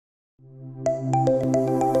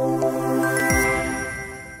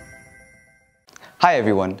Hi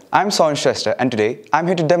everyone, I'm Souryan Shrestha and today I'm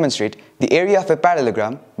here to demonstrate the area of a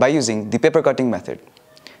parallelogram by using the paper cutting method.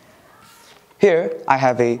 Here I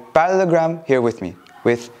have a parallelogram here with me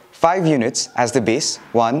with 5 units as the base,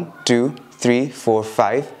 1, 2, 3, 4,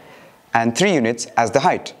 5, and 3 units as the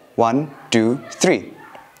height, 1, 2, 3.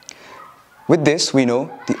 With this we know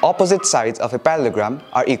the opposite sides of a parallelogram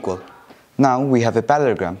are equal. Now we have a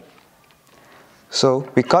parallelogram.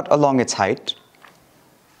 So we cut along its height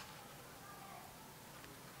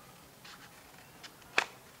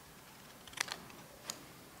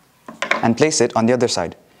and place it on the other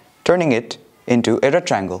side, turning it into a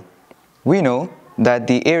rectangle. We know that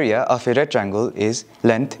the area of a rectangle is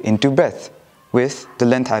length into breadth, with the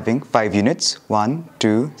length having 5 units, 1,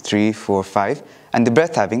 2, 3, 4, 5, and the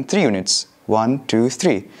breadth having 3 units, 1, 2,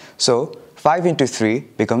 3. So 5 into 3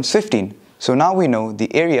 becomes 15. So now we know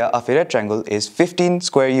the area of a rectangle is 15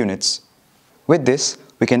 square units. With this,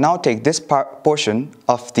 we can now take this portion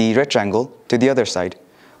of the rectangle to the other side,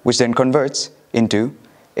 which then converts into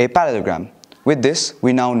a parallelogram. With this,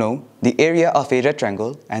 we now know the area of a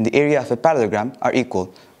rectangle and the area of a parallelogram are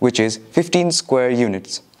equal, which is 15 square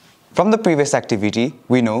units. From the previous activity,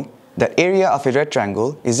 we know that area of a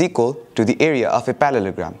rectangle is equal to the area of a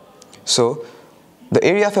parallelogram. So, the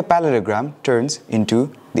area of a parallelogram turns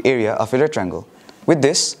into the area of a rectangle. With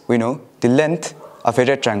this, we know the length of a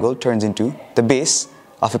rectangle turns into the base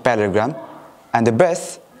of a parallelogram, and the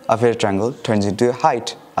breadth of a rectangle turns into the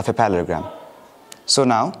height of a parallelogram. So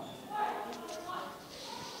now,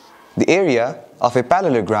 the area of a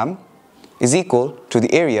parallelogram is equal to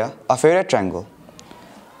the area of a rectangle.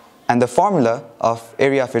 And the formula of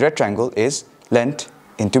area of a rectangle is length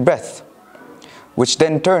into breadth, which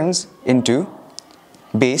then turns into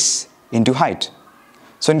base into height.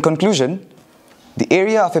 So in conclusion, the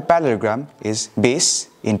area of a parallelogram is base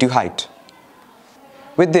into height.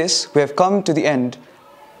 With this, we have come to the end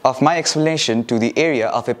of my explanation to the area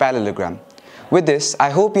of a parallelogram. With this, I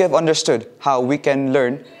hope you have understood how we can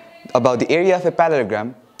learn about the area of a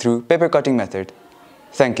parallelogram through paper cutting method.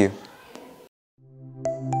 Thank you.